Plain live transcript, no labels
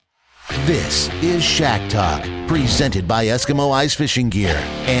This is Shack Talk, presented by Eskimo Ice Fishing Gear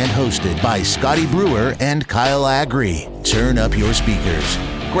and hosted by Scotty Brewer and Kyle Agri. Turn up your speakers,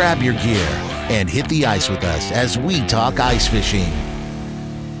 grab your gear, and hit the ice with us as we talk ice fishing.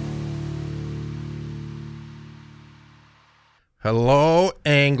 Hello,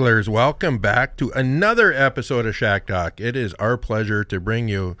 anglers. Welcome back to another episode of Shack Talk. It is our pleasure to bring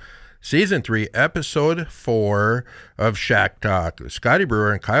you Season 3, Episode 4 of Shack Talk. Scotty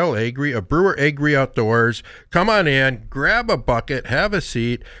Brewer and Kyle Agri of Brewer Agri Outdoors. Come on in, grab a bucket, have a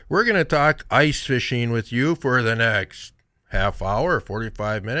seat. We're going to talk ice fishing with you for the next half hour,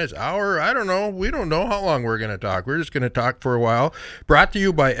 45 minutes, hour. I don't know. We don't know how long we're going to talk. We're just going to talk for a while. Brought to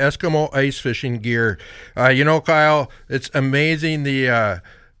you by Eskimo Ice Fishing Gear. Kyle, it's amazing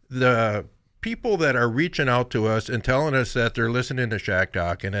the people that are reaching out to us and telling us that they're listening to Shack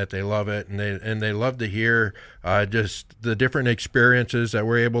Talk and that they love it and they love to hear just the different experiences that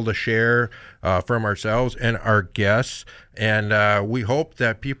we're able to share from ourselves and our guests. And we hope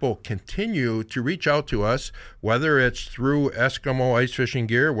that people continue to reach out to us, whether it's through Eskimo Ice Fishing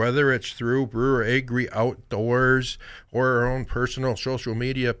Gear, whether it's through Brewer Agri Outdoors or our own personal social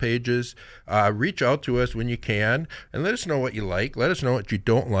media pages. Reach out to us when you can and let us know what you like. Let us know what you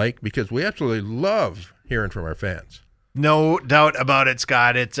don't like, because we absolutely love hearing from our fans. No doubt about it,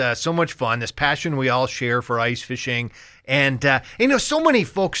 Scott. It's so much fun, this passion we all share for ice fishing. And, so many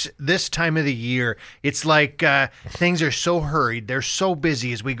folks this time of the year, it's like things are so hurried. They're so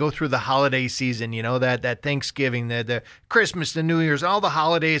busy as we go through the holiday season, that Thanksgiving, the Christmas, the New Year's, all the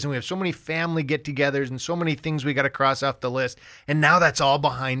holidays. And we have so many family get-togethers and so many things we got to cross off the list. And now that's all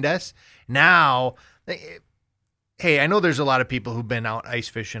behind us. Now, hey, I know there's a lot of people who've been out ice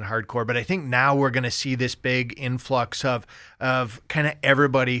fishing hardcore, but I think now we're going to see this big influx of kind of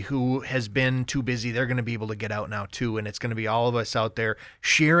everybody who has been too busy. They're going to be able to get out now too, and it's going to be all of us out there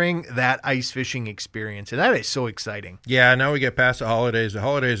sharing that ice fishing experience, and that is so exciting. Yeah, now we get past the holidays. The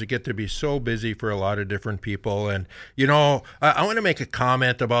holidays get to be so busy for a lot of different people, and I want to make a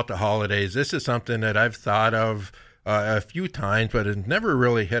comment about the holidays. This is something that I've thought of a few times, but it's never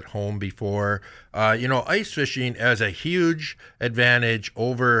really hit home before. Ice fishing has a huge advantage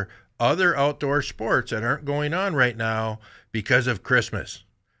over other outdoor sports that aren't going on right now because of Christmas.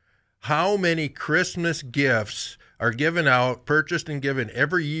 How many Christmas gifts are given out, purchased and given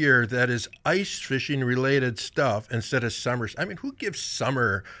every year that is ice fishing related stuff instead of summer? I mean, who gives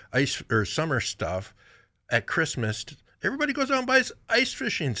summer ice or summer stuff at Christmas? Everybody goes out and buys ice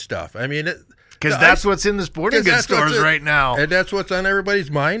fishing stuff. I mean, because that's what's in the sporting goods stores right now. And that's what's on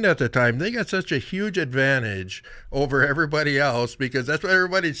everybody's mind at the time. They got such a huge advantage over everybody else because that's what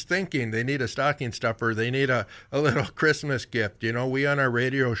everybody's thinking. They need a stocking stuffer. They need a little Christmas gift. We on our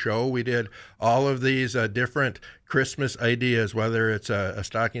radio show, we did all of these different Christmas ideas, whether it's a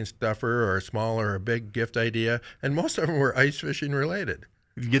stocking stuffer or a small or a big gift idea. And most of them were ice fishing related.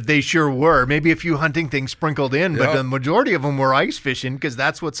 They sure were. Maybe a few hunting things sprinkled in, but the majority of them were ice fishing because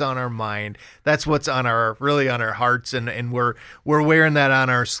that's what's on our mind. That's what's on our hearts, and we're wearing that on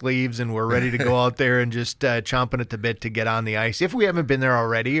our sleeves, and we're ready to go out there and just chomping at the bit to get on the ice. If we haven't been there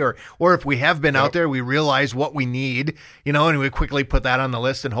already, or if we have been out there, we realize what we need, and we quickly put that on the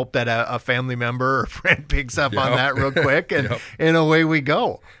list and hope that a family member or friend picks up on that real quick, and away we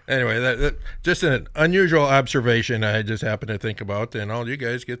go. Anyway, that just an unusual observation I just happened to think about, and all you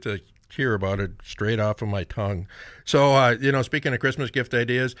guys get to hear about it straight off of my tongue. So, speaking of Christmas gift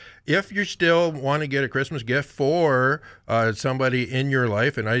ideas, if you still want to get a Christmas gift for somebody in your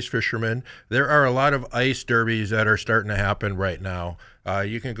life, an ice fisherman, there are a lot of ice derbies that are starting to happen right now.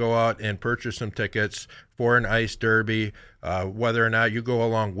 You can go out and purchase some tickets for an ice derby, whether or not you go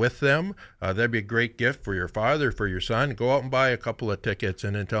along with them. That'd be a great gift for your father, for your son. Go out and buy a couple of tickets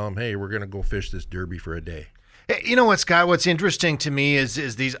and then tell them, hey, we're going to go fish this derby for a day. You know what, Scott? What's interesting to me is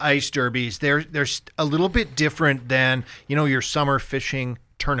these ice derbies. They're a little bit different than, your summer fishing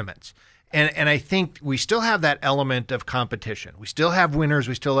tournaments. And I think we still have that element of competition. We still have winners.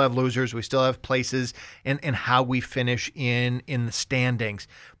 We still have losers. We still have places and how we finish in the standings.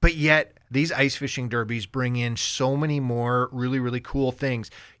 But yet these ice fishing derbies bring in so many more really, really cool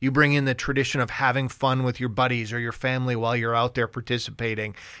things. You bring in the tradition of having fun with your buddies or your family while you're out there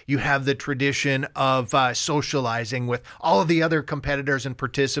participating. You have the tradition of socializing with all of the other competitors and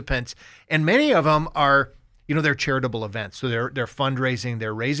participants. And many of them are, they're charitable events. So they're fundraising,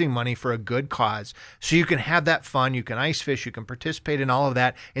 they're raising money for a good cause. So you can have that fun, you can ice fish, you can participate in all of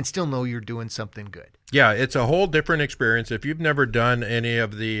that and still know you're doing something good. Yeah, it's a whole different experience. If you've never done any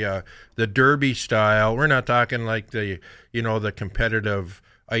of the derby style, we're not talking like the competitive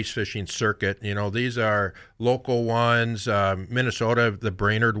ice fishing circuit. These are local ones. Minnesota, the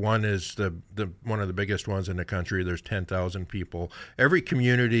Brainerd one is the one of the biggest ones in the country. There's 10,000 people. Every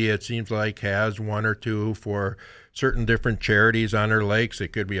community, it seems like, has one or two for certain different charities on their lakes. It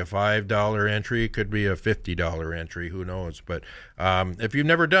could be a $5 entry, it could be a $50 entry, who knows. But if you've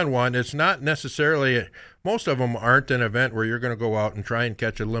never done one, it's not necessarily, most of them aren't an event where you're going to go out and try and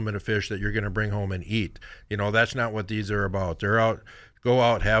catch a limit of fish that you're going to bring home and eat. That's not what these are about. They're out, go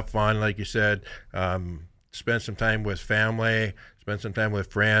out, have fun, like you said, spend some time with family, spend some time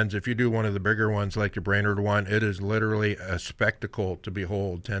with friends. If you do one of the bigger ones like the Brainerd one, it is literally a spectacle to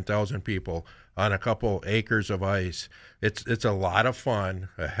behold. 10,000 people on a couple acres of ice. It's a lot of fun,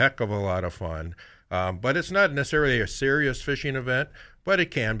 a heck of a lot of fun. But it's not necessarily a serious fishing event, but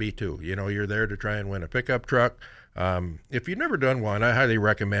it can be too. You're there to try and win a pickup truck. If you've never done one, I highly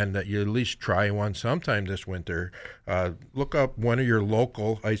recommend that you at least try one sometime this winter. Look up one of your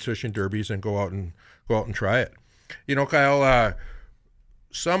local ice fishing derbies and go out and try it. Kyle,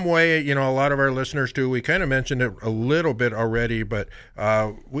 some way, a lot of our listeners too, we kind of mentioned it a little bit already, but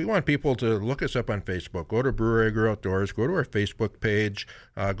we want people to look us up on Facebook. Go to Brewer Agri Outdoors, go to our Facebook page,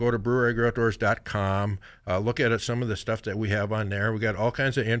 go to breweragrioutdoors.com, look at some of the stuff that we have on there. We got all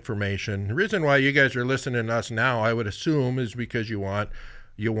kinds of information. The reason why you guys are listening to us now, I would assume, is because you want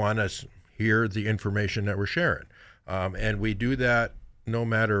us hear the information that we're sharing. And we do that no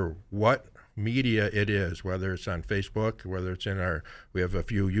matter what media it is, whether it's on Facebook, whether it's we have a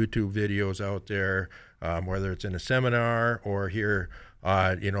few YouTube videos out there, whether it's in a seminar or here,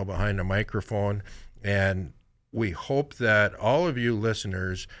 behind a microphone. And we hope that all of you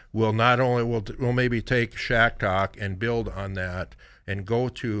listeners will not only will maybe take Shack Talk and build on that and go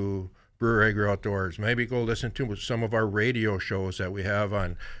to Brewer Agri Outdoors. Maybe go listen to some of our radio shows that we have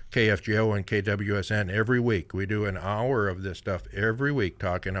on KFGO and KWSN every week. We do an hour of this stuff every week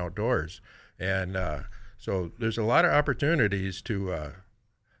talking outdoors. And so there's a lot of opportunities to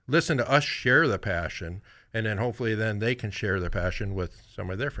listen to us share the passion, and then hopefully then they can share the passion with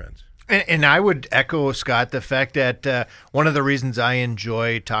some of their friends. And I would echo, Scott, the fact that one of the reasons I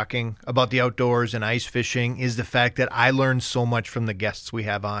enjoy talking about the outdoors and ice fishing is the fact that I learn so much from the guests we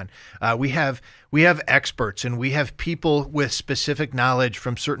have on. We have experts, and we have people with specific knowledge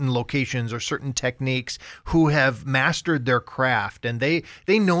from certain locations or certain techniques who have mastered their craft, and they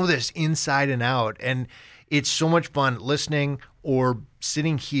know this inside and out. And it's so much fun listening or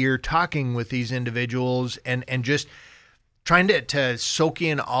sitting here talking with these individuals and just trying to soak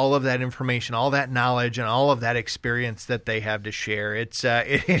in all of that information, all that knowledge, and all of that experience that they have to share. It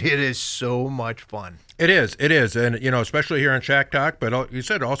is so much fun. It is, and especially here on Shack Talk, but you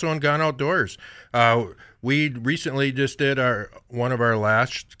said also on Gone Outdoors. We recently just did one of our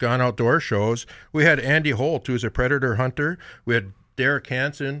last Gone Outdoors shows. We had Andy Holt, who's a predator hunter. We had Derek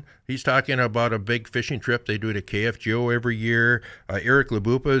Hansen. He's talking about a big fishing trip they do to KFGO every year. Eric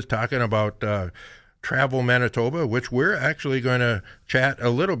Labupa is talking about Travel Manitoba, which we're actually going to chat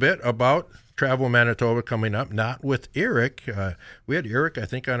a little bit about Travel Manitoba coming up, not with Eric. We had Eric, I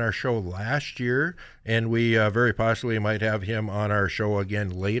think, on our show last year, and we very possibly might have him on our show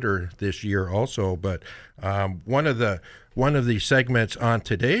again later this year also. But one of the segments on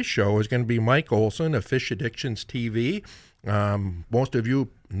today's show is going to be Mike Olson of Fish Addictions TV. Most of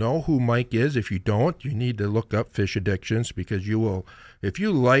you know who Mike is. If you don't, you need to look up Fish Addictions, because you will, if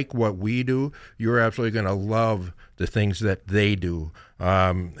you like what we do, you're absolutely going to love the things that they do.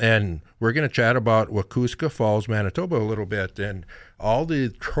 And we're going to chat about Wakuska Falls, Manitoba a little bit, and all the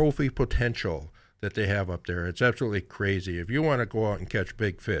trophy potential that they have up there. It's absolutely crazy. If you want to go out and catch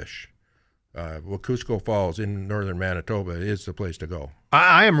big fish, Wakuska Falls in northern Manitoba is the place to go.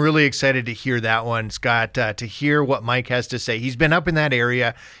 I am really excited to hear that one, Scott, to hear what Mike has to say. He's been up in that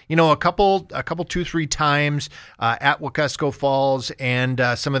area, a couple, 2-3 times at Wakuska Falls and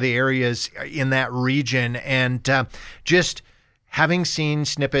some of the areas in that region. And just having seen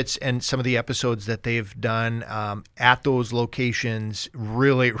snippets and some of the episodes that they've done at those locations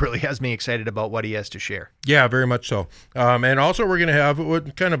really, really has me excited about what he has to share. Yeah, very much so. And also we're going to have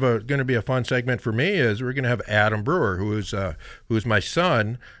what kind of going to be a fun segment for me is we're going to have Adam Brewer, who's my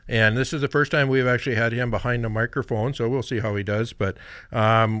son, and this is the first time we've actually had him behind the microphone, so we'll see how he does. But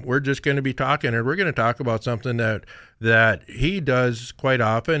we're just going to be talking, and we're going to talk about something that he does quite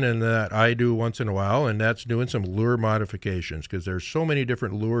often and that I do once in a while, and that's doing some lure modifications, because there's so many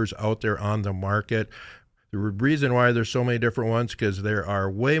different lures out there on the market. The reason why there's so many different ones, because there are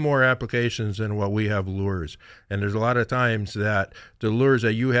way more applications than what we have lures. And there's a lot of times that the lures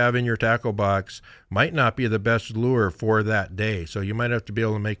that you have in your tackle box might not be the best lure for that day. So you might have to be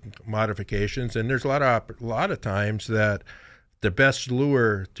able to make modifications. And there's a lot of times that the best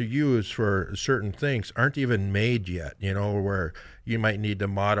lure to use for certain things aren't even made yet, where you might need to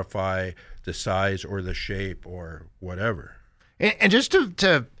modify the size or the shape or whatever. And just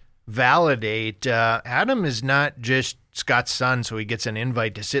to validate, Adam is not just Scott's son, so he gets an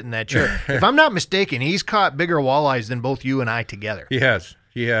invite to sit in that chair. If I'm not mistaken, he's caught bigger walleyes than both you and I together. He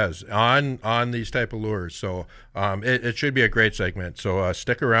has on these type of lures. So it should be a great segment. So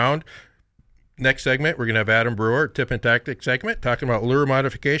stick around. Next segment, we're going to have Adam Brewer, Tip and Tactic segment, talking about lure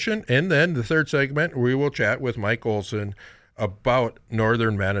modification. And then the third segment, we will chat with Mike Olson about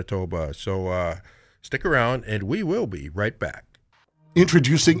northern Manitoba. So stick around, and we will be right back.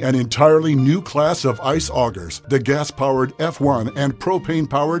 Introducing an entirely new class of ice augers, the gas-powered F1 and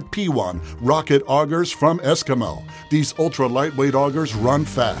propane-powered P1 rocket augers from Eskimo. These ultra-lightweight augers run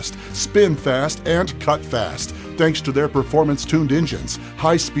fast, spin fast, and cut fast, thanks to their performance-tuned engines,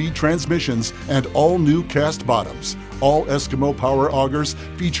 high-speed transmissions, and all-new cast bottoms. All Eskimo Power augers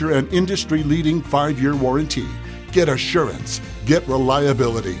feature an industry-leading 5-year warranty. Get assurance. Get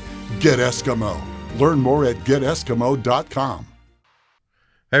reliability. Get Eskimo. Learn more at geteskimo.com.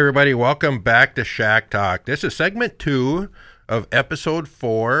 Hey everybody, welcome back to Shack Talk. This is segment 2 of episode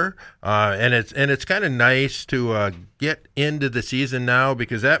 4, and it's kind of nice to get into the season now,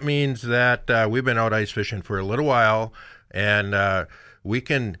 because that means that we've been out ice fishing for a little while, and we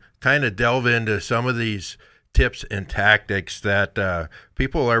can kind of delve into some of these tips and tactics that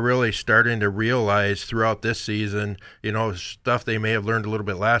people are really starting to realize throughout this season, stuff they may have learned a little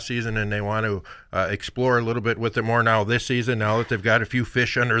bit last season, and they want to explore a little bit with it more now this season, now that they've got a few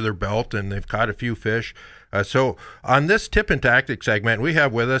fish under their belt and they've caught a few fish. So on this tip and tactic segment, we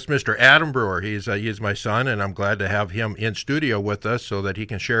have with us Mr. Adam Brewer. He's my son, and I'm glad to have him in studio with us so that he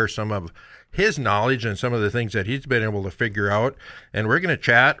can share some of his knowledge and some of the things that he's been able to figure out. And we're going to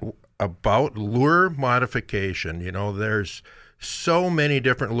chat about lure modification. There's so many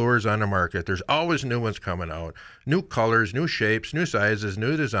different lures on the market. There's always new ones coming out, new colors, new shapes, new sizes,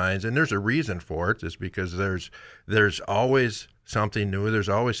 new designs, and there's a reason for it. It's because there's always something new. There's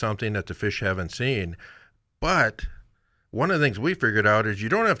always something that the fish haven't seen. But one of the things we figured out is you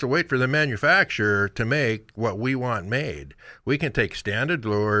don't have to wait for the manufacturer to make what we want made. We can take standard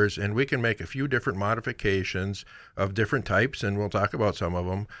lures and we can make a few different modifications of different types, and we'll talk about some of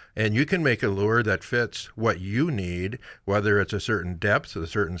them. And you can make a lure that fits what you need, whether it's a certain depth, a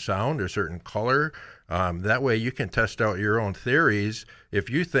certain sound, or a certain color. That way you can test out your own theories. If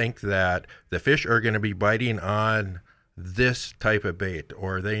you think that the fish are going to be biting on this type of bait,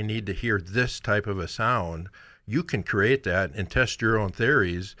 or they need to hear this type of a sound, you can create that and test your own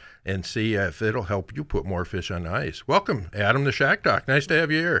theories and see if it'll help you put more fish on the ice. Welcome, Adam, to Shack Talk. Nice to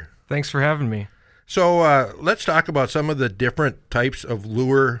have you here. Thanks for having me. So let's talk about some of the different types of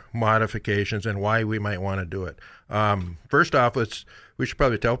lure modifications and why we might want to do it. First off, we should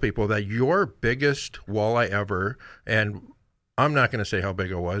probably tell people that your biggest walleye ever, and I'm not going to say how big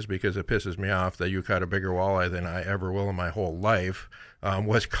it was because it pisses me off that you caught a bigger walleye than I ever will in my whole life,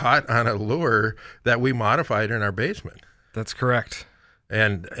 was caught on a lure that we modified in our basement. That's correct.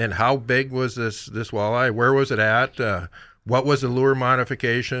 And how big was this walleye? Where was it at? What was the lure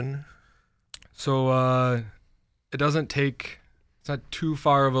modification? So it doesn't take, it's not too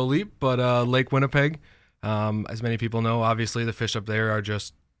far of a leap, but Lake Winnipeg, as many people know, obviously the fish up there are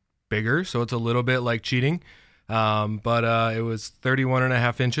just bigger, so it's a little bit like cheating. But it was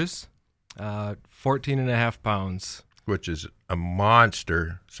 31.5 inches, 14.5 pounds. Which is a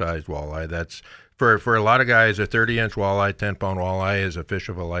monster-sized walleye. That's, for a lot of guys, a 30-inch walleye, 10-pound walleye is a fish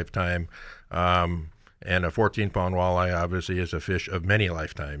of a lifetime. And a 14-pound walleye, obviously, is a fish of many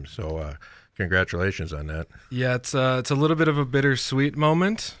lifetimes. So congratulations on that. Yeah, it's a little bit of a bittersweet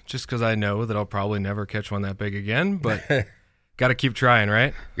moment, just because I know that I'll probably never catch one that big again, but... Got to keep trying,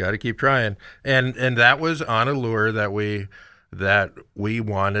 right? Got to keep trying. And that was on a lure that we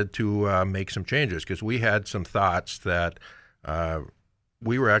wanted to make some changes, because we had some thoughts that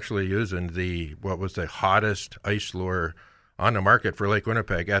we were actually using what was the hottest ice lure on the market for Lake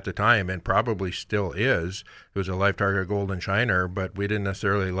Winnipeg at the time, and probably still is. It was a Live Target Golden Shiner, but we didn't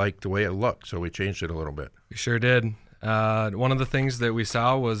necessarily like the way it looked, so we changed it a little bit. We sure did. One of the things that we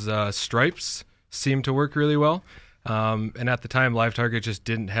saw was stripes seemed to work really well. And at the time, Live Target just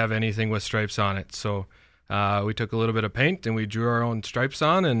didn't have anything with stripes on it. So we took a little bit of paint and we drew our own stripes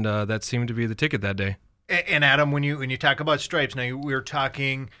on, and that seemed to be the ticket that day. And Adam, when you talk about stripes, now we were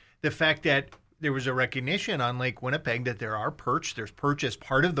talking the fact that there was a recognition on Lake Winnipeg that there are perch. There's perch as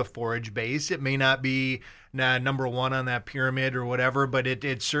part of the forage base. It may not be number one on that pyramid or whatever, but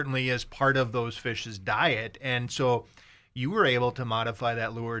it certainly is part of those fish's diet. And so you were able to modify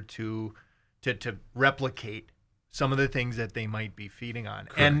that lure to replicate some of the things that they might be feeding on.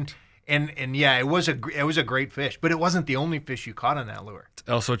 Correct. And yeah, it was a great fish, but it wasn't the only fish you caught on that lure. It's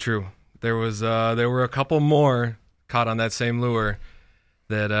also true. There were a couple more caught on that same lure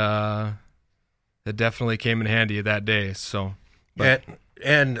that definitely came in handy that day. So,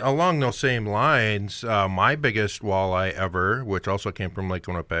 and along those same lines, my biggest walleye ever, which also came from Lake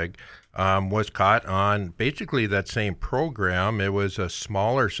Winnipeg, was caught on basically that same program. It was a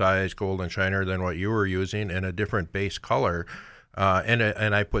smaller size golden shiner than what you were using and a different base color.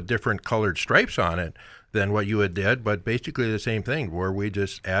 And I put different colored stripes on it than what you had did, but basically the same thing where we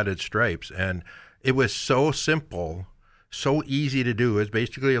just added stripes. And it was so simple, so easy to do. It was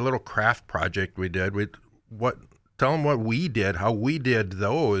basically a little craft project we did. Tell them what we did, how we did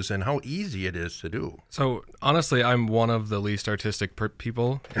those, and how easy it is to do. So honestly, I'm one of the least artistic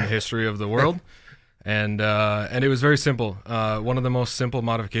people in the history of the world, and it was very simple. One of the most simple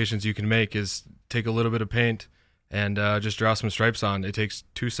modifications you can make is take a little bit of paint and just draw some stripes on. It takes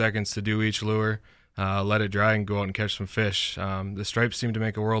 2 seconds to do each lure. Let it dry and go out and catch some fish. The stripes seem to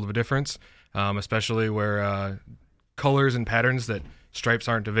make a world of a difference, especially where colors and patterns that stripes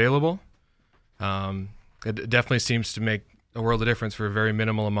aren't available. It definitely seems to make a world of difference for a very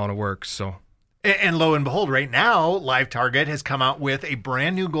minimal amount of work. So, and lo and behold, right now, Live Target has come out with a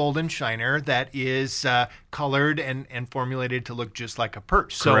brand new golden shiner that is colored and formulated to look just like a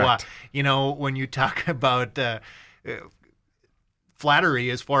perch. Correct. So, when you talk about flattery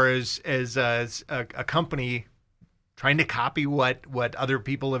as far as a company trying to copy what other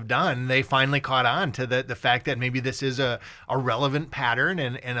people have done, they finally caught on to the fact that maybe this is a relevant pattern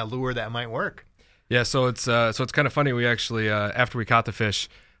and a lure that might work. Yeah, so it's kind of funny. We actually, after we caught the fish,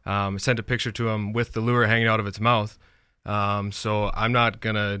 sent a picture to him with the lure hanging out of its mouth. So I'm not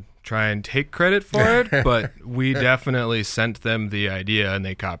gonna try and take credit for it, but we definitely sent them the idea and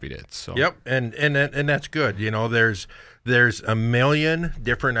they copied it. So yep, and that's good. There's a million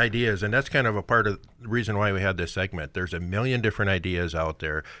different ideas, and that's kind of a part of the reason why we had this segment. There's a million different ideas out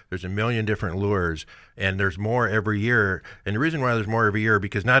there. There's a million different lures, and there's more every year. And the reason why there's more every year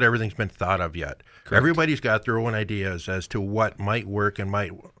because not everything's been thought of yet. Correct. Everybody's got their own ideas as to what might work and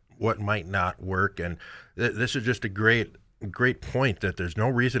what might not work. And this is just a great point that there's no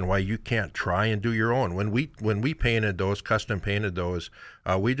reason why you can't try and do your own. When we painted those, custom painted those,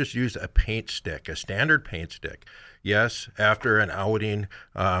 we just used a paint stick, a standard paint stick. Yes, after an outing,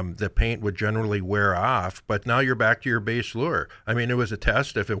 the paint would generally wear off, but now you're back to your base lure. I mean, it was a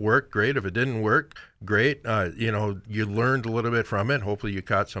test. If it worked, great. If it didn't work, great. You learned a little bit from it. Hopefully you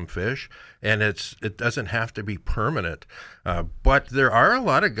caught some fish, and it doesn't have to be permanent. But there are a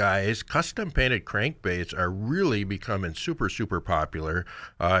lot of guys, custom painted crankbaits are really becoming super, super popular,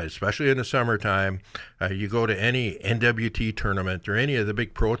 especially in the summertime. You go to any NWT tournament or any of the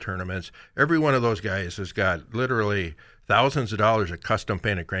big pro tournaments, every one of those guys has got literally thousands of dollars of custom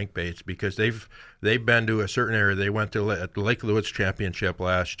painted crankbaits because they've been to a certain area. They went to the Lake Lewis Championship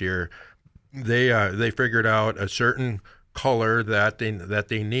last year. They figured out a certain color that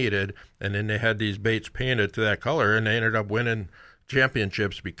they needed, and then they had these baits painted to that color, and they ended up winning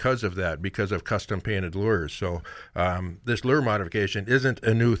championships because of that, because of custom painted lures. So this lure modification isn't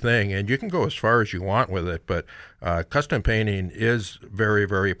a new thing, and you can go as far as you want with it, but custom painting is very,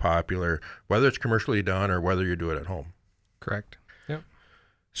 very popular, whether it's commercially done or whether you do it at home. correct. Yep.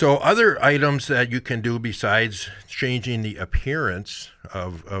 So other items that you can do besides changing the appearance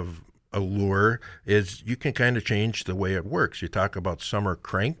of a lure is you can kind of change the way it works. You talk about summer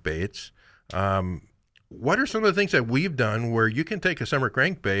crankbaits. What are some of the things that we've done where you can take a summer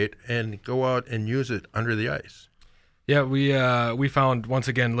crankbait and go out and use it under the ice? Yeah, we found, once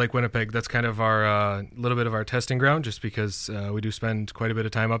again, Lake Winnipeg, that's kind of our little bit of our testing ground, just because we do spend quite a bit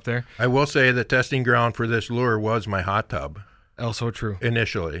of time up there. I will say the testing ground for this lure was my hot tub. Also true.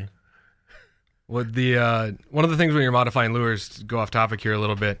 Initially. Well, one of the things when you're modifying lures, to go off topic here a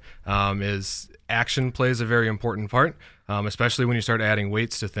little bit, is action plays a very important part, especially when you start adding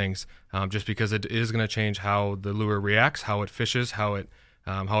weights to things, just because it is going to change how the lure reacts, how it fishes, how it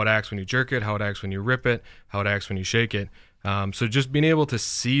acts when you jerk it, how it acts when you rip it, how it acts when you shake it. So just being able to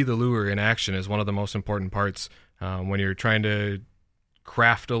see the lure in action is one of the most important parts when you're trying to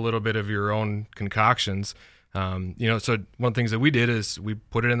craft a little bit of your own concoctions. So one of the things that we did is we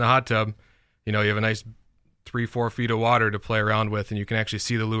put it in the hot tub. You have a nice 3-4 feet of water to play around with, and you can actually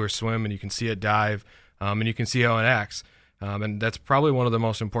see the lure swim, and you can see it dive, and you can see how it acts. And that's probably one of the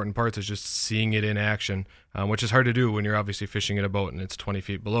most important parts, is just seeing it in action, which is hard to do when you're obviously fishing in a boat and it's 20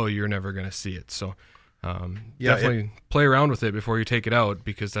 feet below. You're never going to see it. So definitely play around with it before you take it out,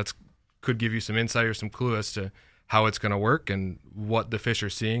 because that's could give you some insight or some clue as to how it's going to work and what the fish are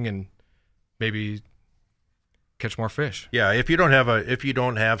seeing, and maybe catch more fish. Yeah, if you don't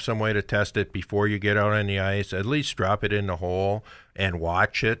have some way to test it before you get out on the ice, at least drop it in the hole and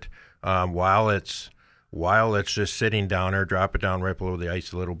watch it while it's just sitting down there. Drop it down right below the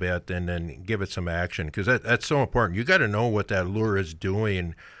ice a little bit, and then give it some action, because that's so important. You got to know what that lure is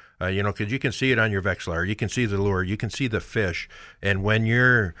doing. Because you can see it on your Vexilar, you can see the lure, you can see the fish, and when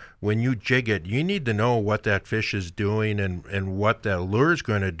you jig it, you need to know what that fish is doing and what that lure is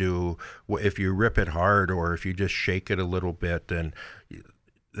going to do if you rip it hard or if you just shake it a little bit, and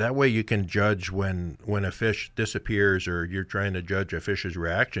that way you can judge when a fish disappears, or you're trying to judge a fish's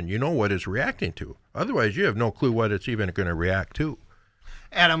reaction. You know what it's reacting to. Otherwise, you have no clue what it's even going to react to.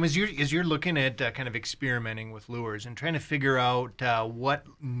 Adam, as you're looking at kind of experimenting with lures and trying to figure out what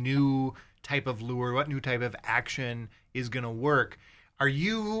new type of lure, what new type of action is going to work, are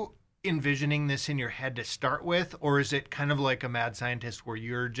you envisioning this in your head to start with, or is it kind of like a mad scientist where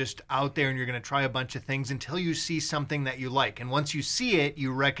you're just out there and you're going to try a bunch of things until you see something that you like, and once you see it,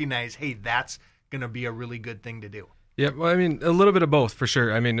 you recognize, hey, that's going to be a really good thing to do? Yeah, well, I mean, a little bit of both for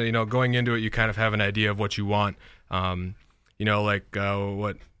sure. I mean, going into it, you kind of have an idea of what you want.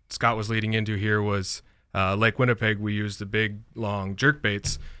 What Scott was leading into here was Lake Winnipeg. We used the big, long jerk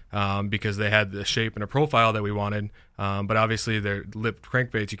baits because they had the shape and a profile that we wanted. But obviously, they're lipped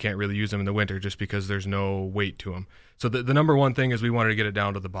crankbaits. You can't really use them in the winter just because there's no weight to them. So the number one thing is we wanted to get it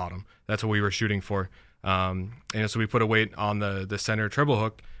down to the bottom. That's what we were shooting for. And so we put a weight on the center treble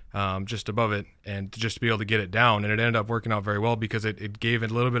hook just above it, and just to be able to get it down. And it ended up working out very well because it gave it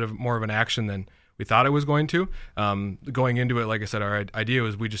a little bit of more of an action than we thought it was going to. Going into it, like I said, our idea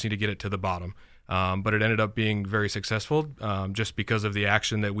was we just need to get it to the bottom. But it ended up being very successful just because of the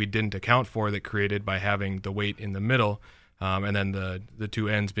action that we didn't account for that created by having the weight in the middle, and then the two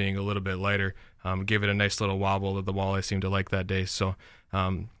ends being a little bit lighter. Gave it a nice little wobble that the walleye seemed to like that day. So,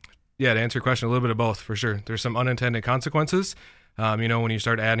 to answer your question, a little bit of both for sure. There's some unintended consequences. When you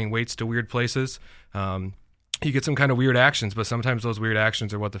start adding weights to weird places, you get some kind of weird actions, but sometimes those weird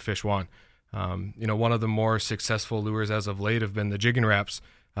actions are what the fish want. One of the more successful lures as of late have been the jigging wraps,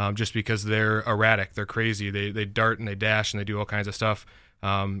 just because they're erratic, they're crazy, they dart and they dash and they do all kinds of stuff,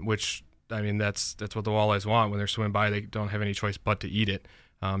 which, I mean, that's what the walleyes want. When they're swimming by, they don't have any choice but to eat it,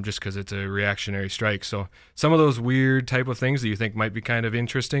 just because it's a reactionary strike. So some of those weird type of things that you think might be kind of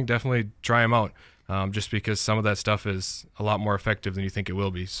interesting, definitely try them out, just because some of that stuff is a lot more effective than you think it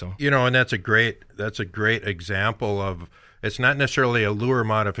will be. So and that's a great example of, it's not necessarily a lure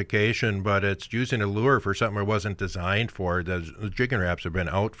modification, but it's using a lure for something it wasn't designed for. The jigging wraps have been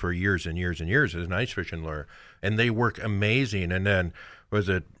out for years and years and years as an ice fishing lure, and they work amazing. And then, was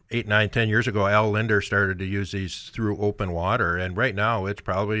it 8, 9, 10 years ago, Al Linder started to use these through open water, and right now it's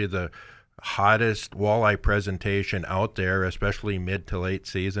probably the hottest walleye presentation out there, especially mid to late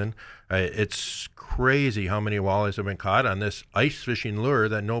season. It's crazy how many walleyes have been caught on this ice fishing lure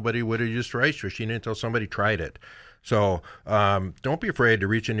that nobody would have used for ice fishing until somebody tried it. So don't be afraid to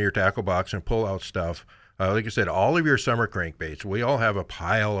reach into your tackle box and pull out stuff. Like I said, all of your summer crankbaits, we all have a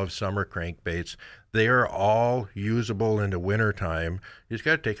pile of summer crankbaits. They are all usable in the wintertime. You just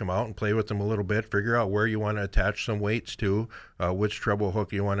got to take them out and play with them a little bit, figure out where you want to attach some weights to, which treble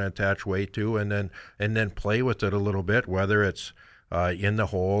hook you want to attach weight to, and then play with it a little bit, whether it's in the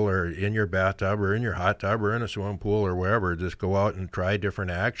hole or in your bathtub or in your hot tub or in a swimming pool or wherever. Just go out and try different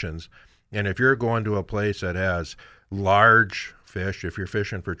actions. And if you're going to a place that has large fish, if you're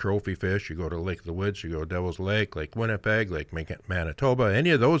fishing for trophy fish, you go to Lake of the Woods, you go to Devil's Lake, Lake Winnipeg, Lake Manitoba,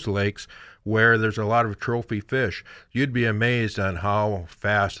 any of those lakes where there's a lot of trophy fish, you'd be amazed on how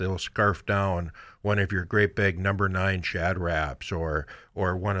fast they'll scarf down one of your great big number 9 Shad Raps or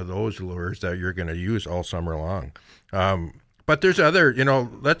one of those lures that you're going to use all summer long. But there's other,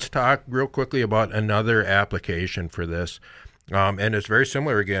 let's talk real quickly about another application for this. And it's very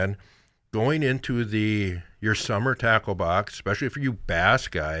similar again. Going into your summer tackle box, especially for you bass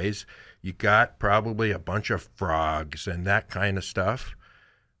guys, you got probably a bunch of frogs and that kind of stuff.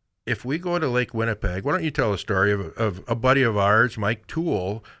 If we go to Lake Winnipeg, why don't you tell a story of a buddy of ours, Mike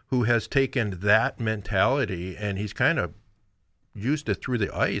Toole, who has taken that mentality and he's kind of used it through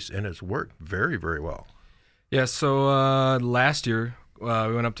the ice and it's worked very, very well. Yeah, so last year we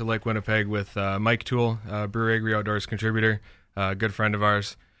went up to Lake Winnipeg with Mike Toole, Brewer Agri Outdoors contributor, a good friend of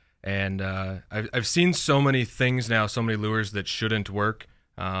ours. And I've seen so many things now, so many lures that shouldn't work,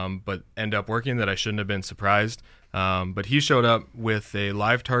 but end up working that I shouldn't have been surprised. But he showed up with a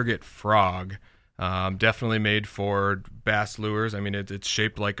live target frog, definitely made for bass lures. I mean, it's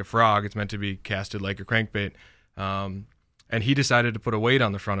shaped like a frog. It's meant to be casted like a crankbait. And he decided to put a weight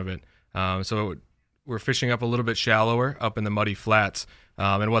on the front of it. So we're fishing up a little bit shallower, up in the muddy flats.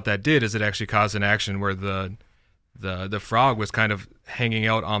 And what that did is it actually caused an action where the the frog was kind of hanging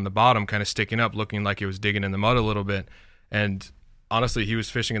out on the bottom, kind of sticking up, looking like it was digging in the mud a little bit. And honestly, he was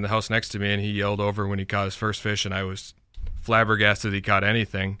fishing in the house next to me, and he yelled over when he caught his first fish, and I was flabbergasted he caught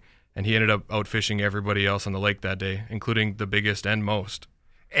anything. And he ended up out fishing everybody else on the lake that day, including the biggest and most.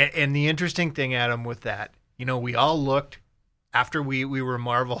 And the interesting thing, Adam, with that, we all looked after we were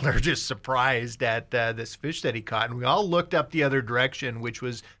marveled or just surprised at this fish that he caught, and we all looked up the other direction, which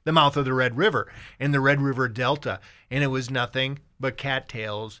was the mouth of the Red River in the Red River Delta, and it was nothing but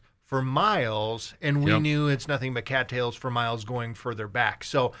cattails for miles, and we knew it's nothing but cattails for miles going further back.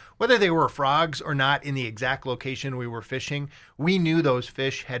 So whether they were frogs or not in the exact location we were fishing, we knew those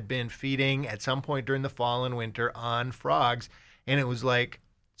fish had been feeding at some point during the fall and winter on frogs, and it was like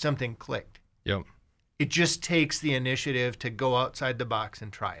something clicked. Yep. It just takes the initiative to go outside the box and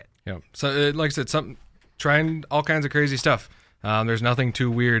try it. Yeah. So, like I said, trying all kinds of crazy stuff. There's nothing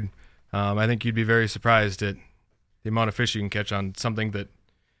too weird. I think you'd be very surprised at the amount of fish you can catch on something that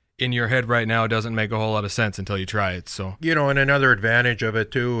in your head right now doesn't make a whole lot of sense until you try it. So, and another advantage of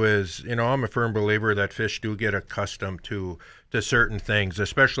it too is, I'm a firm believer that fish do get accustomed to certain things,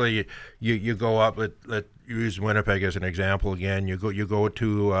 especially you go up, let's use Winnipeg as an example again. You go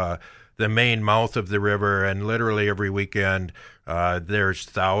to the main mouth of the river, and literally every weekend there's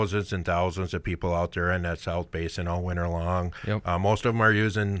thousands and thousands of people out there in that South Basin all winter long. Yep. Most of them are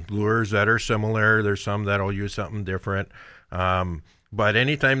using lures that are similar. There's some that'll use something different. But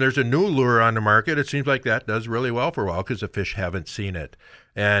anytime there's a new lure on the market, it seems like that does really well for a while because the fish haven't seen it.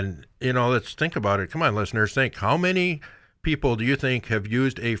 And, let's think about it. Come on, listeners, think. How many people do you think have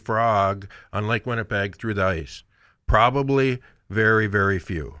used a frog on Lake Winnipeg through the ice? Probably very, very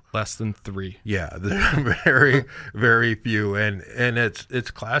few. Less than 3. Yeah, they're very, very few. And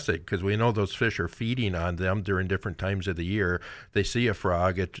it's classic because we know those fish are feeding on them during different times of the year. They see a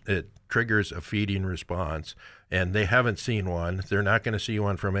frog, it triggers a feeding response. And they haven't seen one. They're not going to see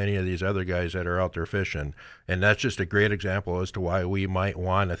one from any of these other guys that are out there fishing. And that's just a great example as to why we might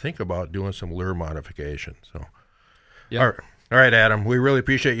want to think about doing some lure modification. So, yeah. All right, Adam, we really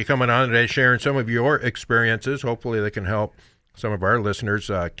appreciate you coming on today, sharing some of your experiences. Hopefully they can help some of our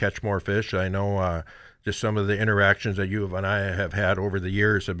listeners catch more fish. I know just some of the interactions that you and I have had over the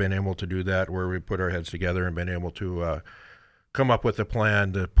years have been able to do that, where we put our heads together and been able to come up with a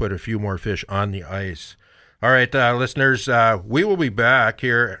plan to put a few more fish on the ice. All right, listeners, we will be back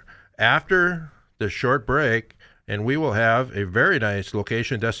here after the short break, and we will have a very nice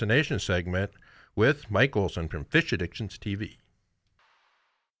location destination segment with Mike Olson from Fish Addictions TV.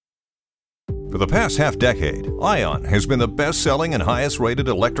 For the past half-decade, Ion has been the best-selling and highest-rated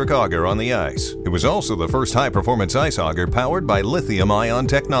electric auger on the ice. It was also the first high-performance ice auger powered by lithium-ion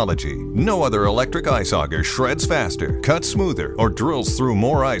technology. No other electric ice auger shreds faster, cuts smoother, or drills through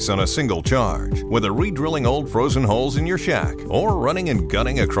more ice on a single charge. Whether re-drilling old frozen holes in your shack or running and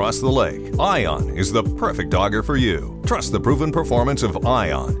gunning across the lake, Ion is the perfect auger for you. Trust the proven performance of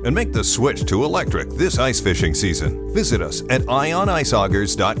Ion and make the switch to electric this ice fishing season. Visit us at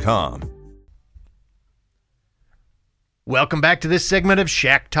ioniceaugers.com. Welcome back to this segment of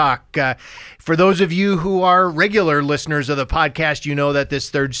Shack Talk. For those of you who are regular listeners of the podcast, you know that this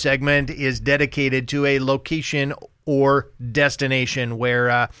third segment is dedicated to a location or destination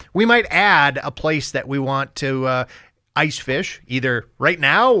where we might add a place that we want to ice fish, either right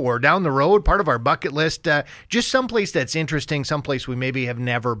now or down the road, part of our bucket list, just someplace that's interesting, someplace we maybe have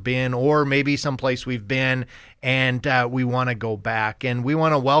never been, or maybe someplace we've been and we want to go back. And we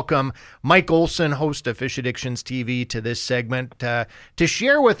want to welcome Mike Olson, host of Fish Addictions TV, to this segment to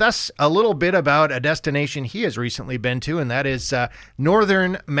share with us a little bit about a destination he has recently been to, and that is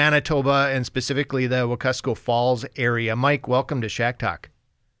northern Manitoba, and specifically the Wekusko Falls area. Mike, welcome to Shack Talk.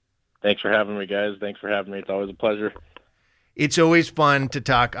 Thanks for having me, guys. Thanks for having me. It's always a pleasure. It's always fun to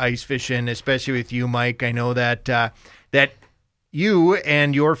talk ice fishing, especially with you, Mike. I know that that you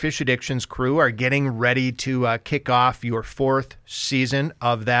and your Fish Addictions crew are getting ready to kick off your 4th season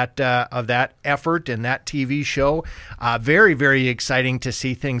of that effort and that TV show. Very, very exciting to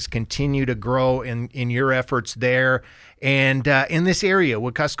see things continue to grow in your efforts there. And in this area,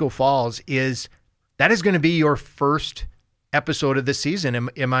 Wekusko Falls is going to be your first episode of the season.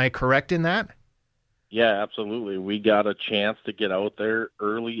 Am I correct in that? Yeah, absolutely. We got a chance to get out there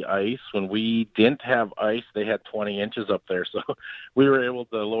early ice. When we didn't have ice, they had 20 inches up there. So we were able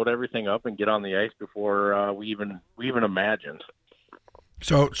to load everything up and get on the ice before we even imagined.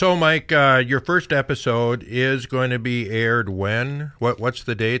 So Mike, your first episode is going to be aired when? What's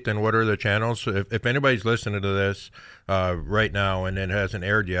the date and what are the channels? If anybody's listening to this right now and it hasn't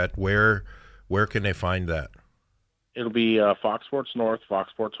aired yet, where can they find that? It'll be Fox Sports North,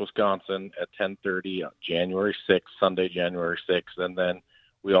 Fox Sports Wisconsin at 10:30 on January 6th, Sunday, January 6th, and then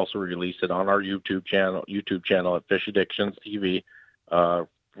we also release it on our YouTube channel at Fish Addictions TV,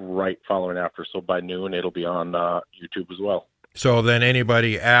 right following after. So by noon, it'll be on YouTube as well. So then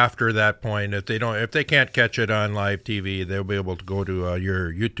anybody after that point, if they can't catch it on live TV, they'll be able to go to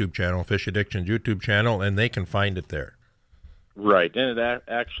your YouTube channel, Fish Addictions YouTube channel, and they can find it there. Right, and it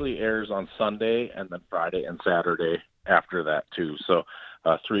actually airs on Sunday and then Friday and Saturday after that too. So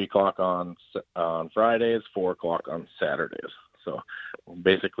 3 o'clock on Fridays, 4 o'clock on Saturdays. So we'll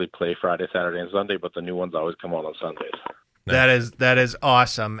basically play Friday, Saturday, and Sunday, but the new ones always come out on Sundays. That is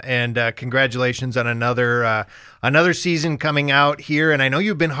awesome, and congratulations on another season coming out here. And I know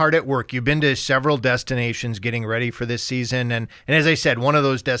you've been hard at work. You've been to several destinations getting ready for this season, and as I said, one of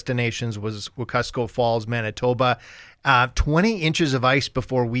those destinations was Wekusko Falls, Manitoba. 20 inches of ice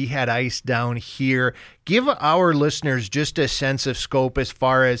before we had ice down here. Give our listeners just a sense of scope as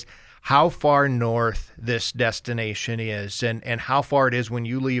far as how far north this destination is and how far it is when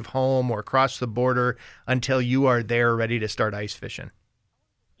you leave home or cross the border until you are there ready to start ice fishing.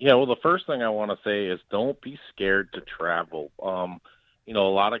 Yeah, well, the first thing I want to say is don't be scared to travel. A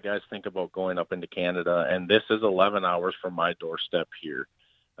lot of guys think about going up into Canada, and this is 11 hours from my doorstep here.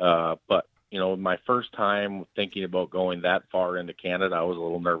 But my first time thinking about going that far into Canada, I was a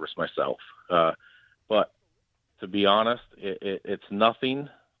little nervous myself. But to be honest, it's nothing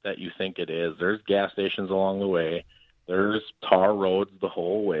that you think it is. There's gas stations along the way. There's tar roads the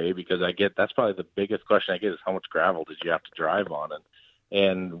whole way, because that's probably the biggest question I get is how much gravel did you have to drive on,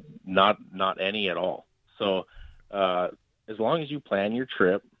 and not any at all. So as long as you plan your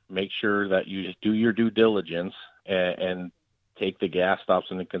trip, make sure that you just do your due diligence and take the gas stops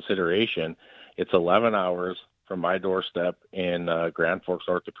into consideration. It's 11 hours from my doorstep in Grand Forks,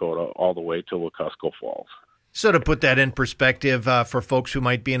 North Dakota, all the way to Wekusko Falls. So to put that in perspective for folks who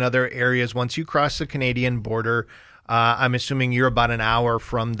might be in other areas, once you cross the Canadian border, I'm assuming you're about an hour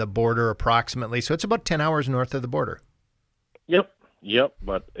from the border approximately. So it's about 10 hours north of the border. Yep.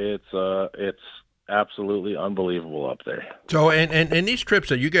 But it's absolutely unbelievable up there. So and these trips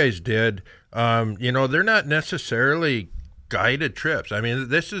that you guys did, they're not necessarily guided trips. I mean,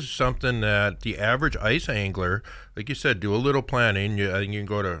 this is something that the average ice angler, like you said, do a little planning. I think you can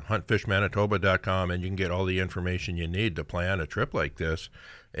go to huntfishmanitoba.com and you can get all the information you need to plan a trip like this.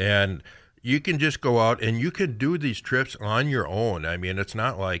 And you can just go out and you can do these trips on your own. I mean, it's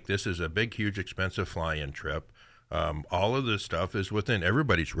not like this is a big, huge, expensive fly-in trip. All of this stuff is within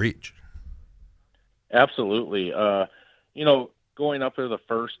everybody's reach. Absolutely. Going up there the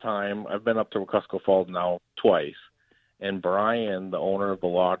first time, I've been up to Wekusko Falls now twice. And Brian, the owner of the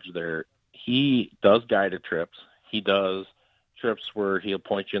lodge there, he does guided trips. He does trips where he'll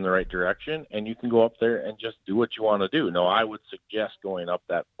point you in the right direction, and you can go up there and just do what you want to do. Now, I would suggest going up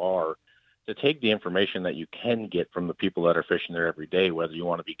that far to take the information that you can get from the people that are fishing there every day, whether you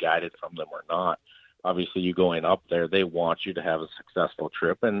want to be guided from them or not. Obviously, you going up there, they want you to have a successful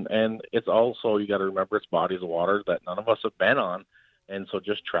trip. And it's also, you got to remember, it's bodies of water that none of us have been on. And so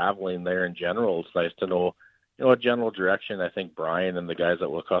just traveling there in general, it's nice to know a general direction. I think Brian and the guys at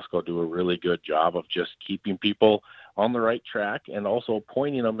Wekusko do a really good job of just keeping people on the right track and also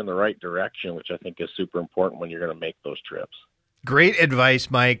pointing them in the right direction, which I think is super important when you're going to make those trips. Great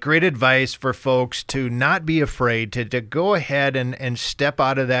advice, Mike. Great advice for folks to not be afraid, to go ahead and step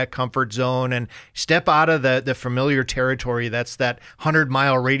out of that comfort zone and step out of the familiar territory. That's that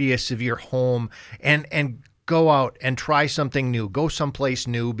 100-mile radius of your home and go out and try something new. Go someplace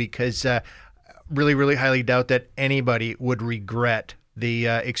new, because really, really highly doubt that anybody would regret the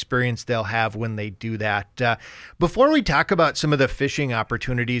experience they'll have when they do that. Before we talk about some of the fishing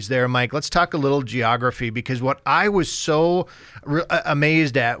opportunities there, Mike, let's talk a little geography, because what I was so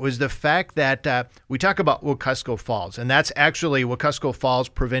amazed at was the fact that we talk about Wekusko Falls, and that's actually Wekusko Falls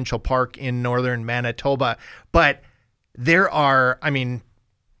Provincial Park in northern Manitoba, but there are,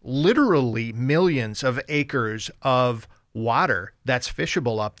 literally millions of acres of water that's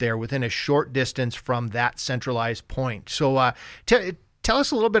fishable up there within a short distance from that centralized point. So tell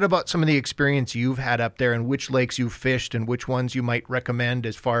us a little bit about some of the experience you've had up there and which lakes you've fished and which ones you might recommend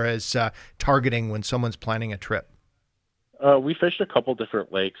as far as targeting when someone's planning a trip. We fished a couple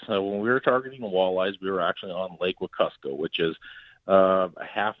different lakes. When we were targeting walleyes, we were actually on Lake Wekusko, which is a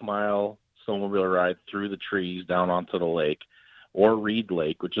half-mile snowmobile ride through the trees down onto the lake, or Reed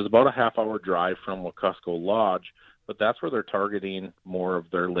Lake, which is about a half-hour drive from Wekusko Lodge. But that's where they're targeting more of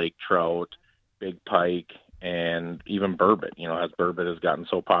their lake trout, big pike, and even burbot. As burbot has gotten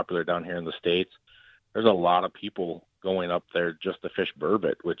so popular down here in the States, there's a lot of people going up there just to fish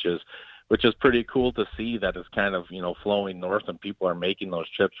burbot, which is pretty cool to see that it's kind of, flowing north and people are making those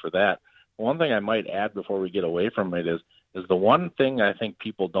trips for that. One thing I might add before we get away from it is the one thing I think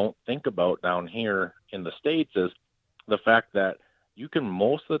people don't think about down here in the States is the fact that you can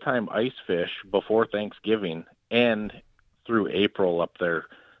most of the time ice fish before Thanksgiving and through April up there.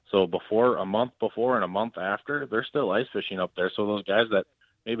 So a month before and a month after, they're still ice fishing up there. So those guys that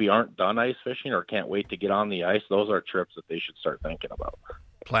maybe aren't done ice fishing or can't wait to get on the ice, those are trips that they should start thinking about.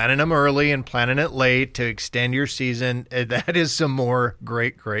 Planning them early and planning it late to extend your season. That is some more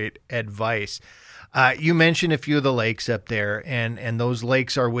great advice. You mentioned a few of the lakes up there, and those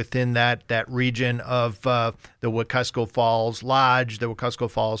lakes are within that region of the Wekusko Falls Lodge, the Wekusko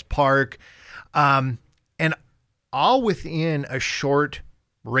Falls Park, and all within a short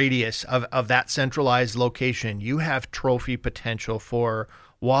radius of that centralized location. You have trophy potential for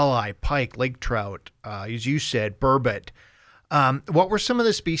walleye, pike, lake trout, as you said, burbot. What were some of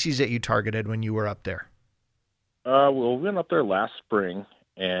the species that you targeted when you were up there? Well, we went up there last spring,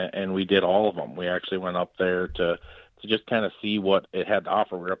 and we did all of them. We actually went up there to just kind of see what it had to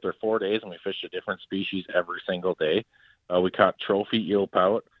offer. We were up there 4 days, and we fished a different species every single day. We caught trophy eel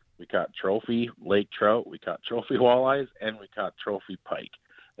pout, we caught trophy lake trout, we caught trophy walleyes, and we caught trophy pike.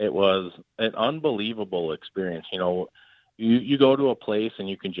 It was an unbelievable experience. You go to a place and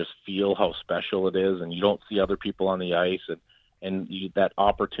you can just feel how special it is, and you don't see other people on the ice, and that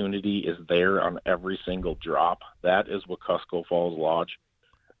opportunity is there on every single drop. That is Wekusko Falls Lodge.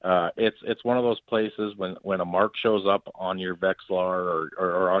 It's one of those places when a mark shows up on your Vexilar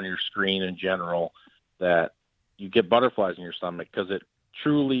or on your screen in general that you get butterflies in your stomach, because it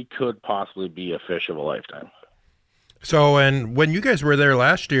truly could possibly be a fish of a lifetime. So, and when you guys were there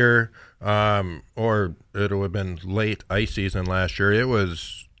last year, or it would have been late ice season last year, it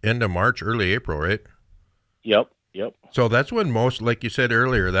was end of March, early April, right? Yep. So that's when most, like you said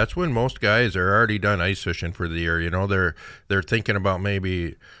earlier, that's when most guys are already done ice fishing for the year. They're thinking about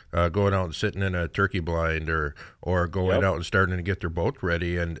maybe going out and sitting in a turkey blind or going out and starting to get their boat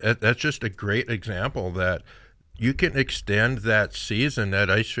ready. And that's just a great example that you can extend that season,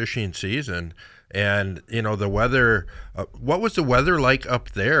 that ice fishing season. And, the weather, what was the weather like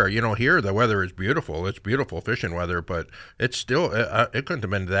up there? Here the weather is beautiful. It's beautiful fishing weather, but it's still, it couldn't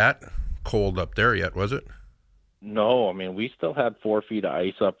have been that cold up there yet, was it? No, I mean, we still had 4 feet of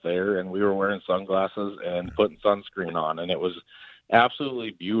ice up there, and we were wearing sunglasses and putting sunscreen on, and it was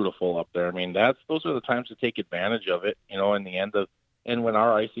absolutely beautiful up there. I mean, those are the times to take advantage of it, in the end and when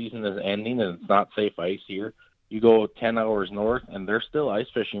our ice season is ending and it's not safe ice here, you go 10 hours north and they're still ice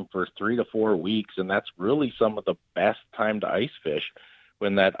fishing for 3 to 4 weeks. And that's really some of the best time to ice fish,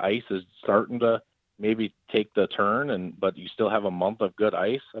 when that ice is starting to maybe take the turn, but you still have a month of good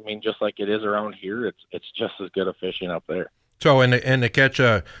ice. I mean, just like it is around here, it's just as good a fishing up there. So, and to catch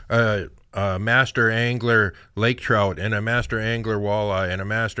a master angler lake trout and a master angler walleye and a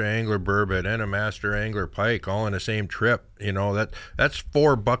master angler burbot and a master angler pike all in the same trip, that's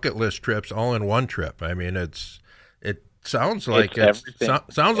 4 bucket list trips all in one trip. I mean, it sounds like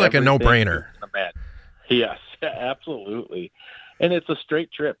sounds like a no-brainer. Yes, absolutely. And it's a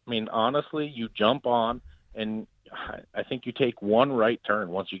straight trip. I mean, honestly, you jump on, and I think you take one right turn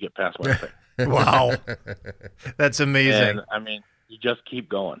once you get past Winnipeg. Wow. That's amazing. And, I mean, you just keep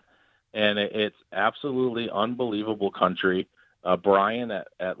going. And it's absolutely unbelievable country. Brian at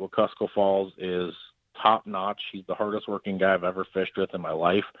Wekusko Falls is top-notch. He's the hardest-working guy I've ever fished with in my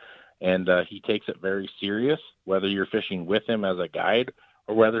life. And he takes it very serious, whether you're fishing with him as a guide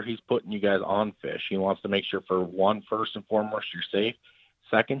or whether he's putting you guys on fish. He wants to make sure, for one, first and foremost, you're safe.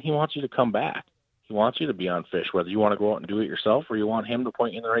 Second, he wants you to come back. He wants you to be on fish, whether you want to go out and do it yourself or you want him to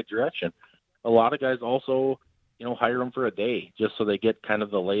point you in the right direction. A lot of guys also, hire them for a day just so they get kind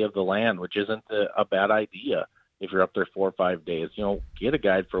of the lay of the land, which isn't a bad idea if you're up there 4 or 5 days. Get a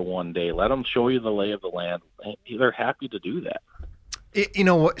guide for 1 day. Let them show you the lay of the land. They're happy to do that.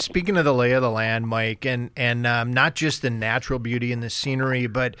 Speaking of the lay of the land, Mike, and not just the natural beauty and the scenery,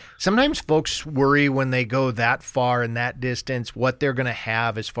 but sometimes folks worry when they go that far and that distance what they're going to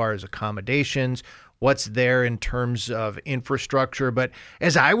have as far as accommodations, what's there in terms of infrastructure. But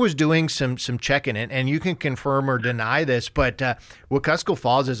as I was doing some checking, and you can confirm or deny this, but Wekusko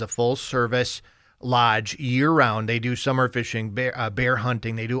Falls is a full-service lodge year-round. They do summer fishing, bear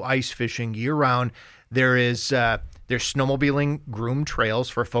hunting. They do ice fishing year-round. There's snowmobiling, groomed trails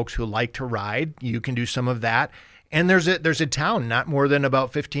for folks who like to ride. You can do some of that. And there's a town not more than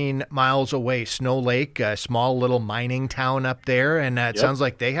about 15 miles away, Snow Lake, a small little mining town up there. And it sounds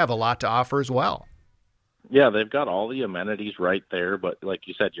like they have a lot to offer as well. Yeah, they've got all the amenities right there, but like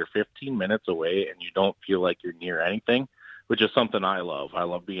you said, you're 15 minutes away and you don't feel like you're near anything, which is something I love. I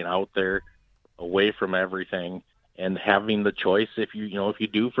love being out there away from everything and having the choice if you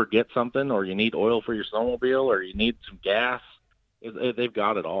do forget something or you need oil for your snowmobile or you need some gas, they've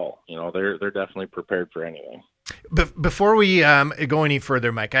got it all. They're definitely prepared for anything. Before we go any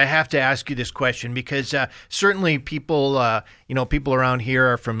further, Mike, I have to ask you this question because certainly people around here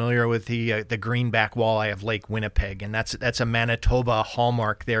are familiar with the greenback walleye of Lake Winnipeg, and that's a Manitoba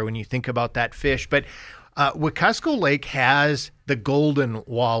hallmark there when you think about that fish. But Wekusko Lake has the golden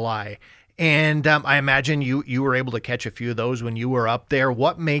walleye, and I imagine you were able to catch a few of those when you were up there.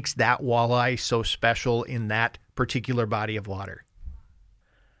 What makes that walleye so special in that particular body of water?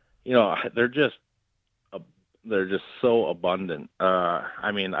 They're just so abundant.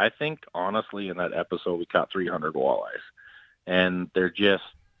 I think honestly in that episode we caught 300 walleyes, and they're just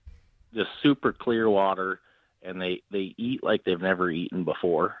super clear water, and they eat like they've never eaten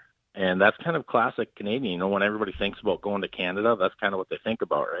before. And that's kind of classic Canadian. When everybody thinks about going to Canada, that's kind of what they think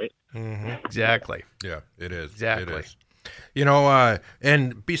about, right? Mm-hmm. Exactly. Yeah, it is. Exactly. It is.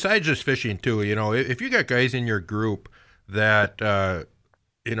 And besides just fishing too, if you got guys in your group that,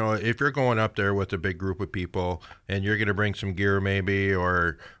 if you're going up there with a big group of people and you're going to bring some gear maybe,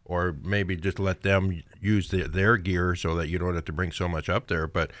 or maybe just let them use their gear so that you don't have to bring so much up there.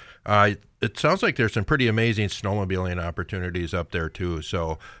 But it sounds like there's some pretty amazing snowmobiling opportunities up there too.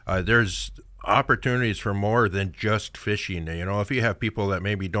 So there's opportunities for more than just fishing. If you have people that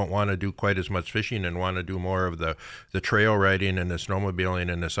maybe don't want to do quite as much fishing and want to do more of the trail riding and the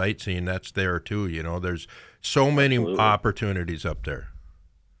snowmobiling and the sightseeing, that's there too. There's so many opportunities up there.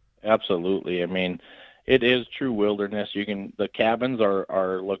 Absolutely. It is true wilderness. The cabins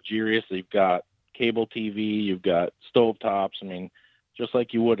are luxurious. They've got cable TV, you've got stovetops. Just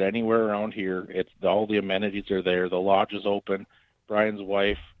like you would anywhere around here. All the amenities are there. The lodge is open. Brian's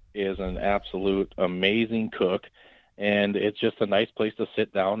wife is an absolute amazing cook, and it's just a nice place to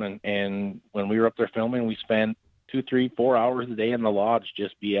sit down. And when we were up there filming, we spent 2, 3, 4 hours a day in the lodge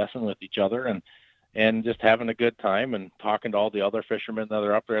just BSing with each other and just having a good time and talking to all the other fishermen that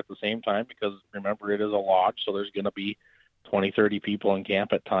are up there at the same time, because remember, it is a lodge, so there's going to be 20, 30 people in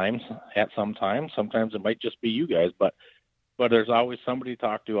camp at some time. Sometimes it might just be you guys, but there's always somebody to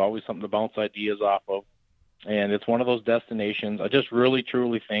talk to, always something to bounce ideas off of. And it's one of those destinations. I just really,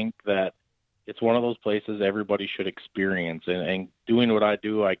 truly think that it's one of those places everybody should experience. And doing what I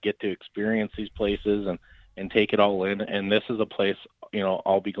do, I get to experience these places and take it all in. And this is a place,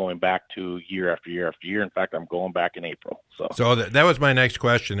 I'll be going back to year after year after year. In fact, I'm going back in April. So that was my next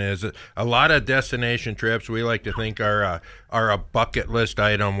question. Is a lot of destination trips we like to think are a bucket list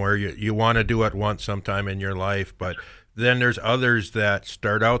item where you want to do it once sometime in your life, but then there's others that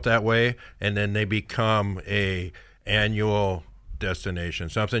start out that way and then they become a annual destination,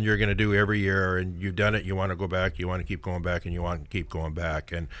 something you're going to do every year, and you've done it, you want to go back, you want to keep going back, and you want to keep going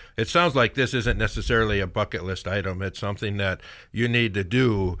back. And it sounds like this isn't necessarily a bucket list item. It's something that you need to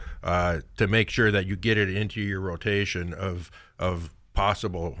do to make sure that you get it into your rotation of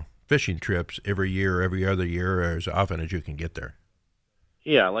possible fishing trips every year, every other year, as often as you can get there.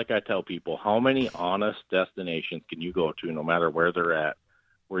 Yeah, like I tell people, how many honest destinations can you go to, no matter where they're at,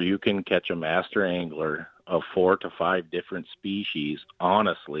 where you can catch a master angler of 4 to 5 different species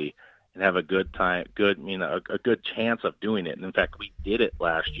honestly and have a good time, a good chance of doing it. And in fact, we did it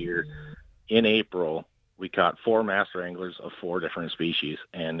last year in April. We caught 4 master anglers of 4 different species,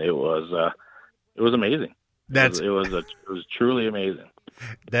 and it was amazing. It was truly amazing.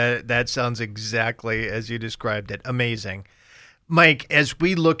 That sounds exactly as you described it. Amazing. Mike, as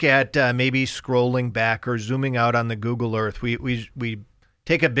we look at maybe scrolling back or zooming out on the Google Earth, we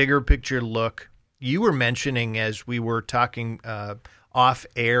take a bigger picture look. You were mentioning as we were talking off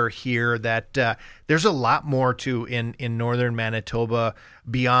air here that there's a lot more to in northern Manitoba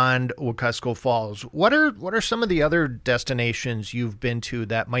beyond Wekusko Falls. What are some of the other destinations you've been to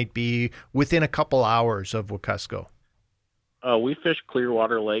that might be within a couple hours of Wekusko? We fish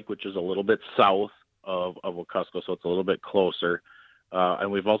Clearwater Lake, which is a little bit south of Wekusko, so it's a little bit closer.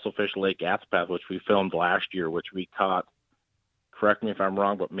 And we've also fished Lake Athapath, which we filmed last year, which we caught, correct me if I'm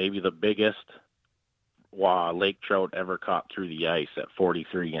wrong, but maybe the biggest lake trout ever caught through the ice at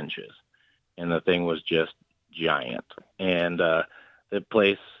 43 inches. And the thing was just giant. And the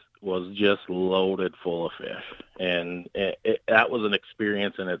place was just loaded full of fish. And that was an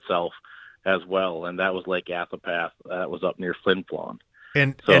experience in itself as well. And that was Lake Athapath. That was up near Flin Flon.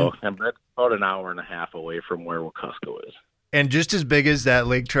 And that's about an hour and a half away from where Wekusko is. And just as big as that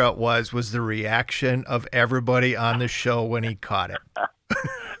lake trout was the reaction of everybody on the show when he caught it.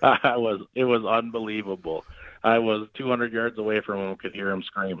 It was unbelievable. I was 200 yards away from him, could hear him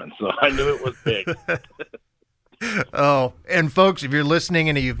screaming, so I knew it was big. Oh, and folks, if you're listening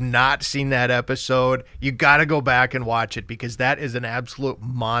and you've not seen that episode, you got to go back and watch it, because that is an absolute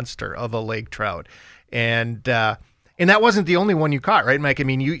monster of a lake trout. And that wasn't the only one you caught, right, Mike? I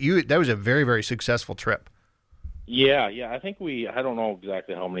mean, you that was a very, very successful trip. Yeah. I think I don't know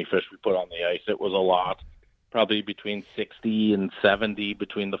exactly how many fish we put on the ice. It was a lot, probably between 60 and 70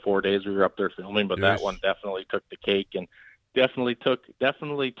 between the 4 days we were up there filming, but that one definitely took the cake and definitely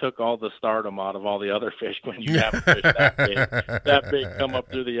took all the stardom out of all the other fish when you have a fish that big come up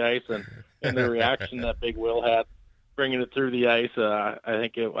through the ice, and the reaction that Big Will had bringing it through the ice. I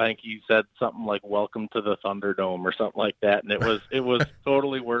think he said something like "Welcome to the Thunderdome" or something like that, and it was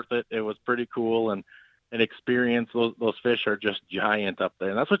totally worth it. It was pretty cool and an experience. Those fish are just giant up there,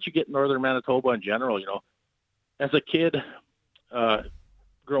 and that's what you get in northern Manitoba in general. You know, as a kid,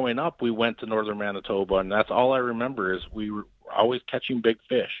 growing up, we went to northern Manitoba, and that's all I remember is we were always catching big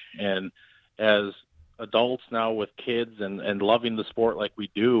fish. And as adults now with kids and loving the sport like we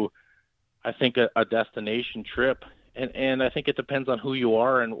do, I think a destination trip, and I think it depends on who you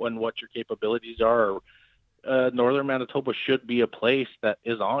are and what your capabilities are. Northern Manitoba should be a place that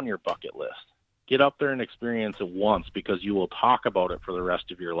is on your bucket list. Get up there and experience it once, because you will talk about it for the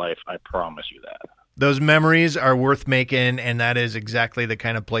rest of your life. I promise you that. Those memories are worth making, and that is exactly the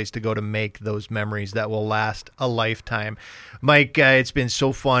kind of place to go to make those memories that will last a lifetime. Mike, it's been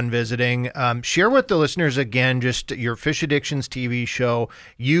so fun visiting. Share with the listeners again just your Fish Addictions TV show.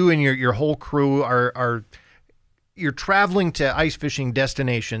 You and your whole crew you're traveling to ice fishing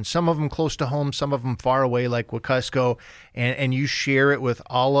destinations, some of them close to home, some of them far away like Wekusko, and you share it with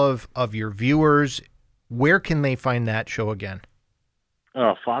all of your viewers. Where can they find that show again?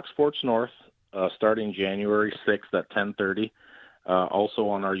 Fox Sports North. Starting January 6th at 10:30, also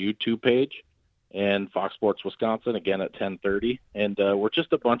on our YouTube page, and Fox Sports Wisconsin again at 10:30. And we're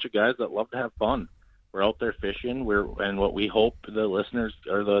just a bunch of guys that love to have fun. We're out there fishing. And what we hope the listeners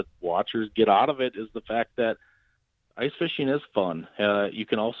or the watchers get out of it is the fact that ice fishing is fun. You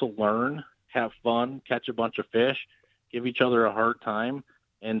can also learn, have fun, catch a bunch of fish, give each other a hard time.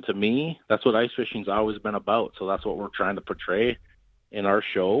 And to me, that's what ice fishing's always been about. So that's what we're trying to portray in our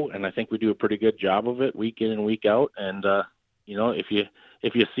show, and I think we do a pretty good job of it week in and week out. And if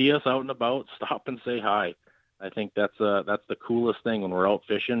you see us out and about, stop and say hi. I think that's the coolest thing when we're out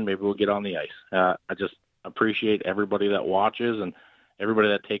fishing. Maybe we'll get on the ice. I just appreciate everybody that watches and everybody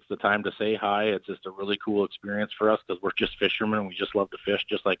that takes the time to say hi. It's just a really cool experience for us, because we're just fishermen and we just love to fish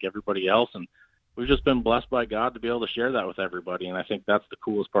just like everybody else. And we've just been blessed by God to be able to share that with everybody, and I think that's the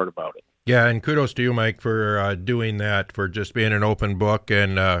coolest part about it. Yeah, and kudos to you, Mike, for doing that, for just being an open book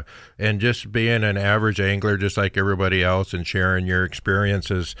and just being an average angler just like everybody else and sharing your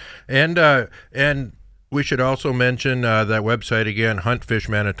experiences. And we should also mention that website again,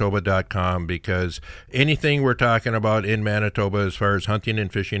 huntfishmanitoba.com, because anything we're talking about in Manitoba as far as hunting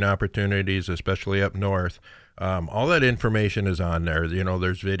and fishing opportunities, especially up north, all that information is on there. You know,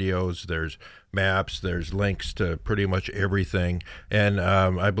 there's videos, there's maps, there's links to pretty much everything. And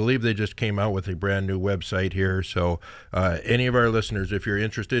I believe they just came out with a brand new website here. So any of our listeners, if you're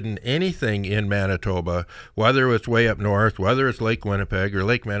interested in anything in Manitoba, whether it's way up north, whether it's Lake Winnipeg or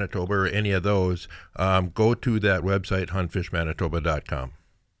Lake Manitoba or any of those, go to that website, huntfishmanitoba.com.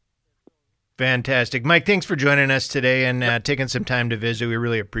 Fantastic. Mike, thanks for joining us today and taking some time to visit. We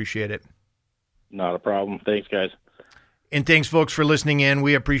really appreciate it. Not a problem. Thanks, guys. And thanks, folks, for listening in.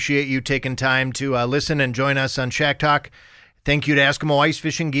 We appreciate you taking time to listen and join us on Shack Talk. Thank you to Eskimo Ice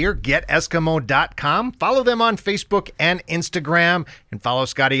Fishing Gear, geteskimo.com. Follow them on Facebook and Instagram, and follow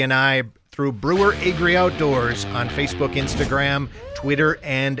Scotty and I through Brewer Agri Outdoors on Facebook, Instagram, Twitter,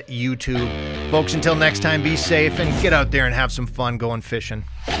 and YouTube. Folks, until next time, be safe and get out there and have some fun going fishing.